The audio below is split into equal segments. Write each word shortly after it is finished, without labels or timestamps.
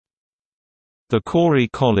The Khoury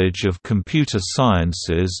College of Computer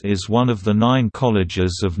Sciences is one of the 9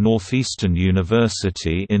 colleges of Northeastern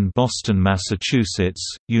University in Boston,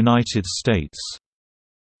 Massachusetts, United States.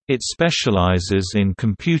 It specializes in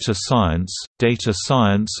computer science, data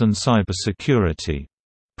science and cybersecurity.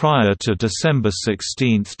 Prior to December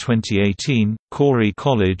 16, 2018, Khoury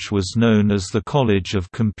College was known as the College of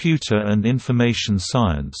Computer and Information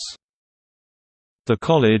Science. The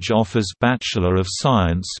college offers Bachelor of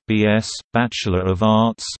Science (BS), Bachelor of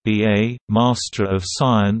Arts (BA), Master of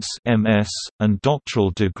Science (MS), and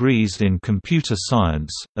doctoral degrees in computer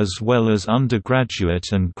science, as well as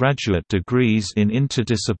undergraduate and graduate degrees in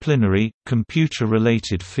interdisciplinary,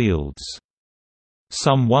 computer-related fields.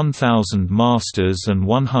 Some 1,000 masters and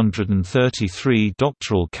 133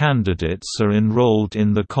 doctoral candidates are enrolled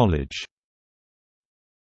in the college.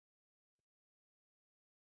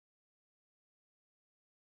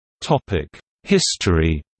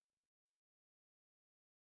 History.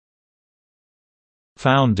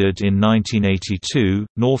 Founded in 1982,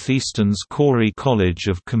 Northeastern's Khoury College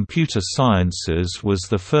of Computer Sciences was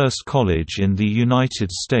the first college in the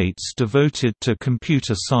United States devoted to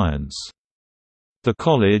computer science. The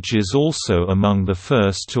college is also among the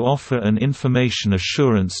first to offer an information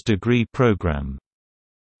assurance degree program.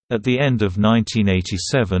 At the end of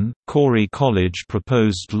 1987, Khoury College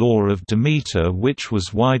proposed Law of Demeter, which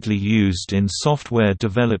was widely used in software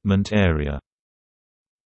development area.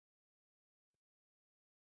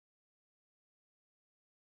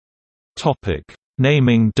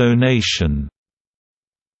 Naming donation.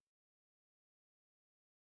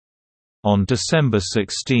 On December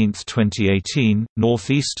 16, 2018,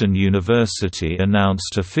 Northeastern University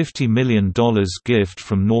announced a $50 million gift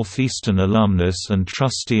from Northeastern alumnus and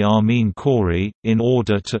trustee Armin Khoury, in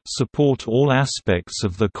order to support all aspects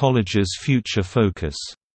of the college's future focus.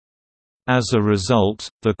 As a result,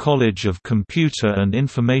 the College of Computer and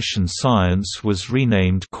Information Science was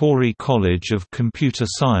renamed Khoury College of Computer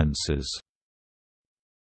Sciences.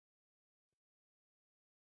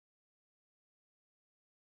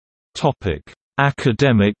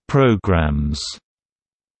 Academic programs.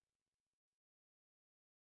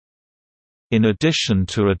 In addition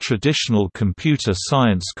to a traditional computer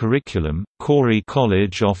science curriculum, Khoury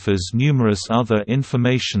College offers numerous other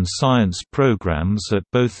information science programs at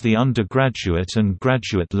both the undergraduate and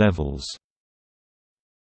graduate levels.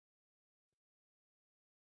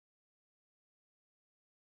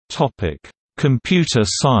 Computer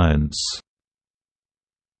science.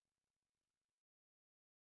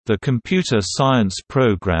 The computer science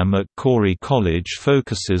program at Khoury College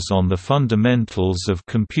focuses on the fundamentals of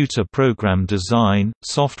computer program design,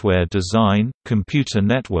 software design, computer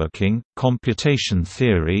networking, computation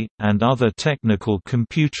theory, and other technical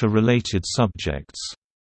computer-related subjects.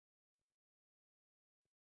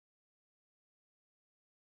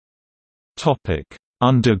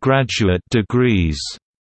 Undergraduate degrees.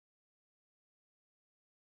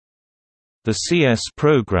 The CS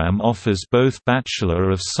program offers both Bachelor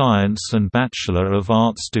of Science and Bachelor of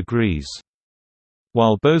Arts degrees.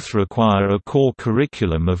 While both require a core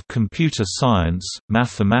curriculum of computer science,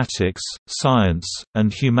 mathematics, science,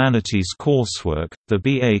 and humanities coursework, the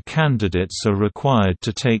BA candidates are required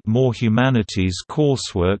to take more humanities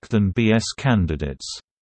coursework than BS candidates.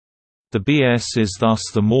 The BS is thus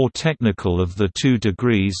the more technical of the two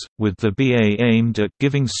degrees, with the BA aimed at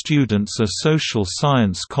giving students a social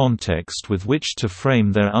science context with which to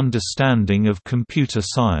frame their understanding of computer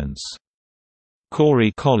science.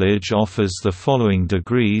 Khoury College offers the following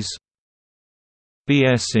degrees: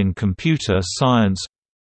 BS in Computer Science,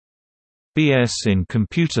 BS in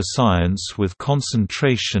Computer Science with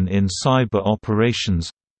concentration in Cyber Operations,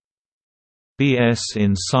 BS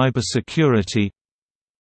in Cybersecurity,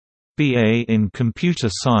 BA in Computer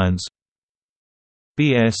Science,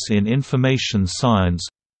 BS in Information Science,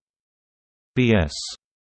 BS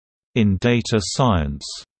in Data Science.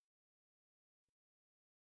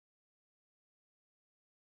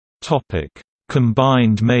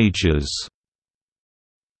 Combined majors.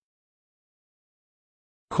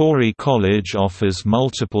 Khoury College offers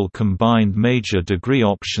multiple combined major degree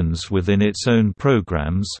options within its own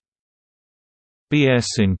programs: BS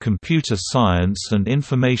in Computer Science and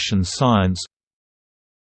Information Science,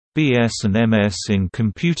 BS and MS in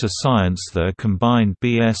Computer Science. The combined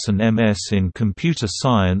BS and MS in Computer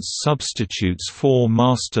Science substitutes 4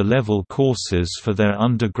 master-level courses for their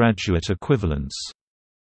undergraduate equivalents.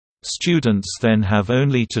 Students then have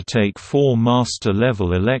only to take 4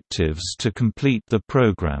 master-level electives to complete the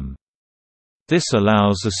program. This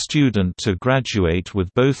allows a student to graduate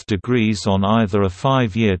with both degrees on either a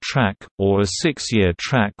 5-year track, or a 6-year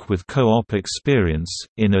track with co-op experience.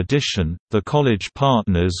 In addition, the college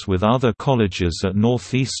partners with other colleges at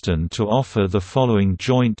Northeastern to offer the following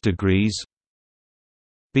joint degrees: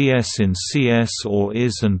 BS in CS or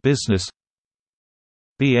IS and Business,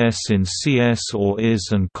 BS in CS or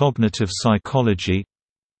IS and Cognitive Psychology,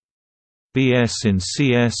 BS in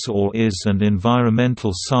CS or IS and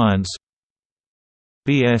Environmental Science,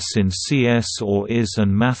 BS in CS or IS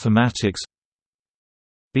and Mathematics,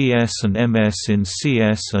 BS and MS in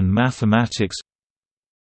CS and Mathematics,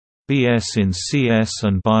 BS in CS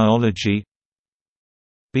and Biology,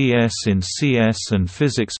 BS in CS and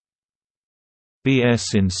Physics,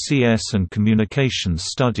 BS in CS and Communication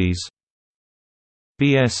Studies,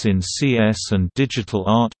 BS in CS and Digital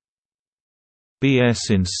Art, BS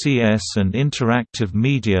in CS and Interactive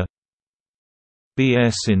Media,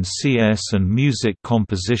 BS in CS and Music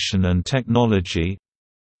Composition and Technology,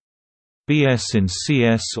 BS in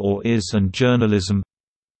CS or IS and Journalism,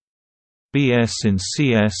 BS in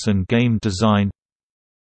CS and Game Design,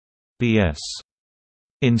 BS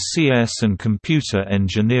in CS and Computer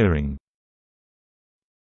Engineering.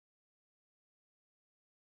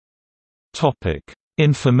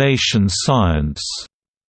 Information science.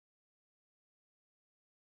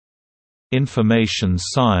 Information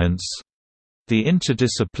science, the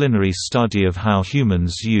interdisciplinary study of how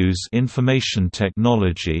humans use information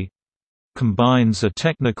technology, combines a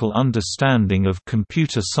technical understanding of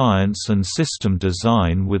computer science and system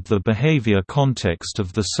design with the behavior context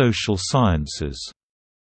of the social sciences.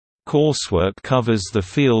 Coursework covers the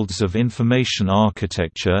fields of information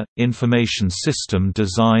architecture, information system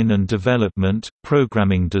design and development,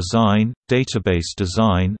 programming design, database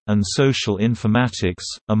design, and social informatics,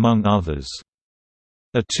 among others.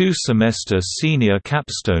 A 2-semester senior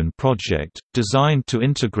capstone project, designed to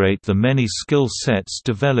integrate the many skill sets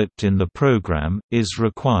developed in the program, is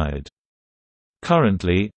required.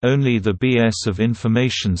 Currently, only the BS of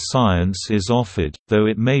Information Science is offered, though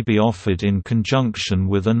it may be offered in conjunction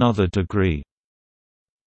with another degree.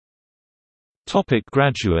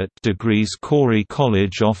 Graduate degrees. Khoury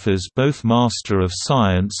College offers both Master of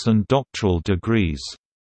Science and doctoral degrees.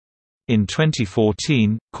 In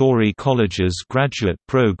 2014, Khoury College's graduate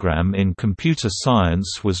program in computer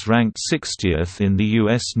science was ranked 60th in the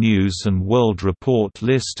U.S. News & World Report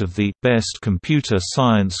list of the best computer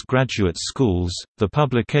science graduate schools. The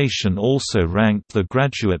publication also ranked the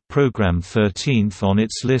graduate program 13th on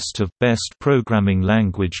its list of best programming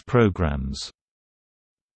language programs.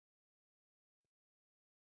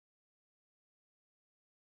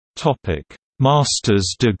 Topic: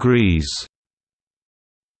 Master's degrees.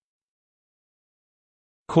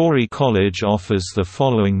 Khoury College offers the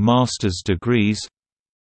following master's degrees: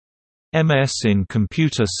 MS in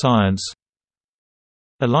Computer Science,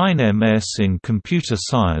 Align MS in Computer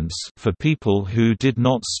Science for people who did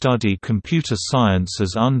not study computer science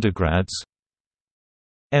as undergrads,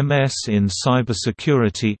 MS in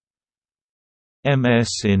Cybersecurity, MS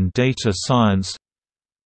in Data Science,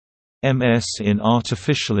 MS in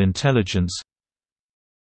Artificial Intelligence,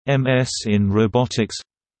 MS in Robotics,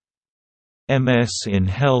 MS in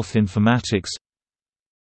Health Informatics,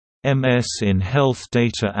 MS in Health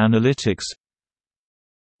Data Analytics,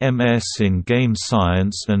 MS in Game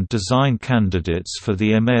Science and Design. Candidates for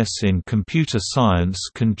the MS in Computer Science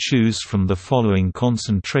can choose from the following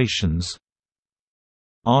concentrations: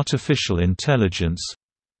 Artificial Intelligence,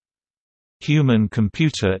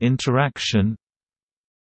 Human-Computer Interaction,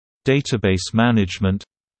 Database Management,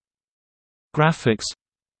 Graphics,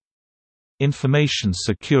 Information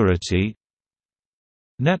Security,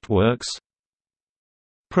 Networks,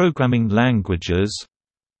 Programming Languages,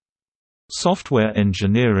 Software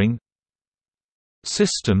Engineering,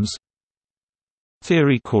 Systems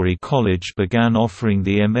Theory. Khoury College began offering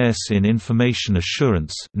the MS in Information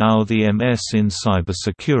Assurance, now the MS in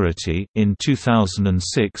Cybersecurity, in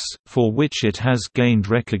 2006, for which it has gained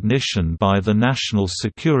recognition by the National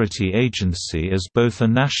Security Agency as both a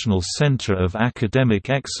National Center of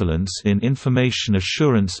Academic Excellence in Information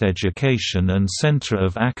Assurance Education and Center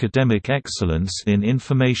of Academic Excellence in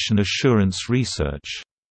Information Assurance Research.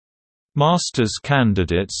 Master's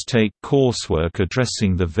candidates take coursework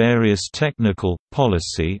addressing the various technical,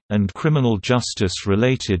 policy, and criminal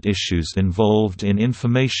justice-related issues involved in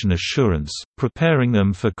information assurance, preparing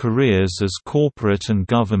them for careers as corporate and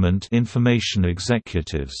government information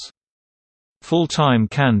executives. Full-time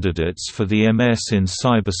candidates for the MS in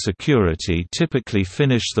Cybersecurity typically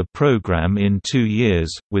finish the program in 2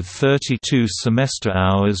 years, with 32 semester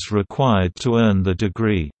hours required to earn the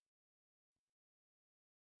degree.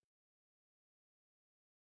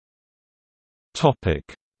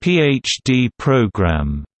 PhD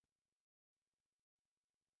program.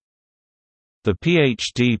 The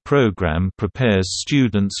PhD program prepares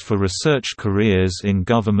students for research careers in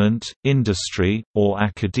government, industry, or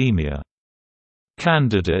academia.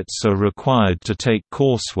 Candidates are required to take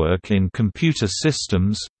coursework in computer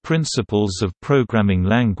systems, principles of programming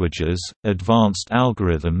languages, advanced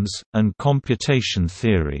algorithms, and computation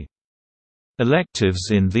theory. Electives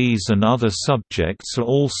in these and other subjects are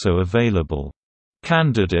also available.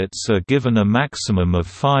 Candidates are given a maximum of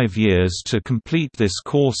 5 years to complete this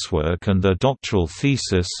coursework and their doctoral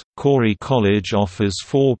thesis. Khoury College offers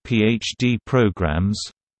 4 PhD programs: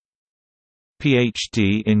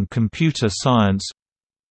 PhD in Computer Science,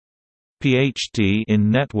 PhD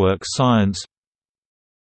in Network Science,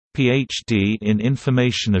 PhD in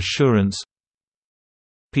Information Assurance,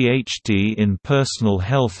 PhD in Personal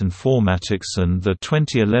Health Informatics. And the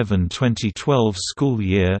 2011-2012 school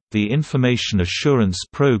year, the Information Assurance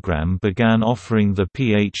program began offering the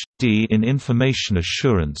PhD in Information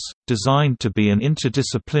Assurance, designed to be an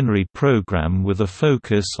interdisciplinary program with a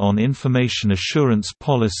focus on information assurance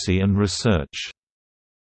policy and research.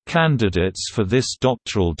 Candidates for this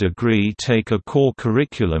doctoral degree take a core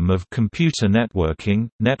curriculum of computer networking,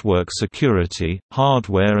 network security,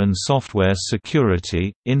 hardware and software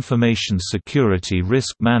security, information security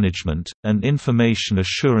risk management, and information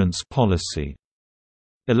assurance policy.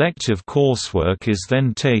 Elective coursework is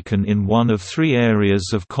then taken in one of 3 areas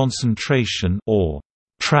of concentration or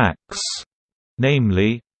tracks,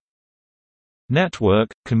 namely network,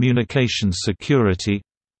 communication security,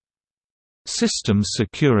 System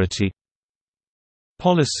security,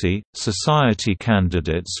 policy. Society.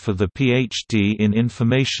 Candidates for the PhD in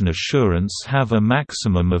Information Assurance have a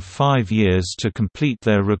maximum of 5 years to complete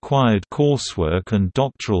their required coursework and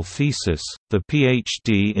doctoral thesis. The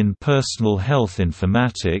PhD in Personal Health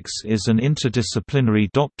Informatics is an interdisciplinary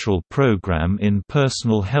doctoral program in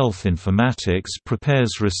personal health informatics,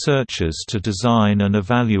 prepares researchers to design and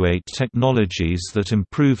evaluate technologies that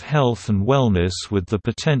improve health and wellness with the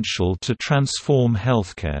potential to transform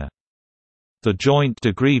healthcare. The joint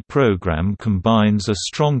degree program combines a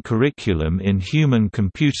strong curriculum in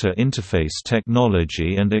human-computer interface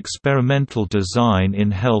technology and experimental design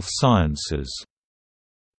in health sciences.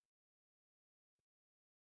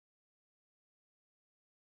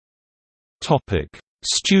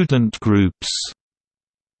 Student groups.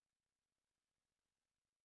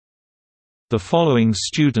 The following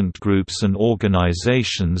student groups and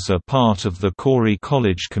organizations are part of the Khoury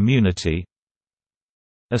College community: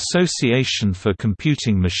 Association for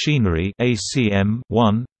Computing Machinery (ACM)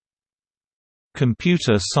 1,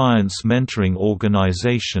 Computer Science Mentoring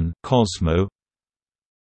Organization (COSMO),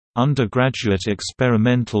 Undergraduate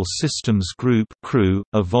Experimental Systems Group (CRU),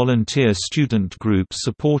 a volunteer student group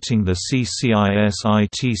supporting the CCIS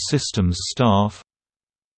IT systems staff,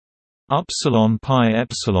 Upsilon Pi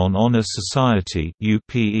Epsilon Honor Society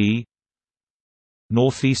 (UPE),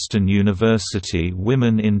 Northeastern University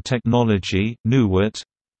Women in Technology (NUWAT),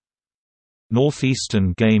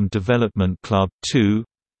 Northeastern Game Development Club 2,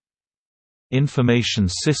 Information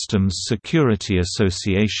Systems Security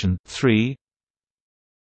Association 3,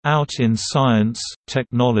 Out in Science,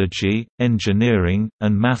 Technology, Engineering,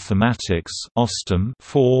 and Mathematics (OSTEM)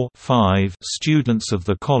 4, 5. Students of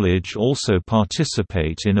the college also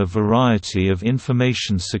participate in a variety of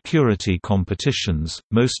information security competitions,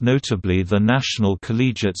 most notably the National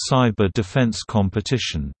Collegiate Cyber Defense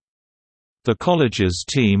Competition. The college's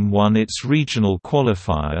team won its regional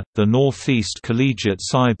qualifier, the Northeast Collegiate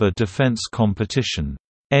Cyber Defense Competition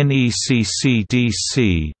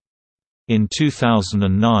 (NECCDC), in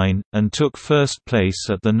 2009, and took first place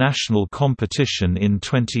at the national competition in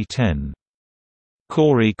 2010.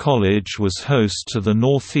 Khoury College was host to the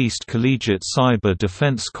Northeast Collegiate Cyber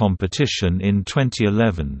Defense Competition in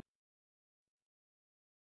 2011.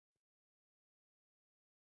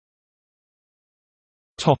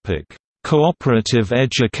 Cooperative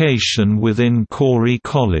education within Khoury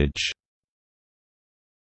College.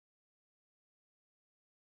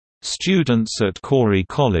 Students at Khoury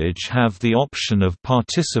College have the option of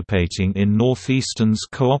participating in Northeastern's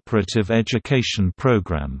Cooperative Education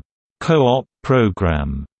Program, Co-op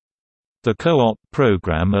program. The co-op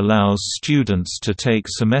program allows students to take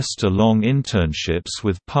semester-long internships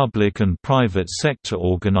with public and private sector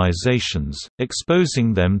organizations,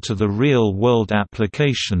 exposing them to the real-world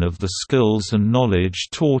application of the skills and knowledge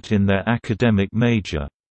taught in their academic major.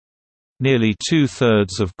 Nearly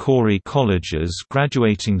two-thirds of Khoury College's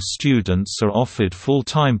graduating students are offered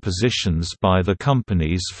full-time positions by the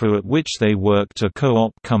companies for which they worked.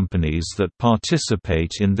 Co-op companies that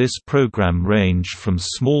participate in this program range from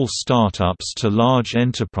small startups to large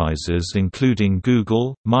enterprises including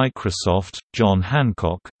Google, Microsoft, John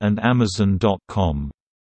Hancock, and Amazon.com.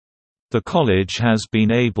 The college has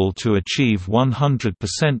been able to achieve 100%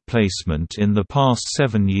 placement in the past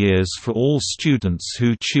 7 years for all students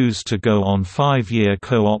who choose to go on 5-year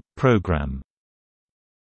co-op program.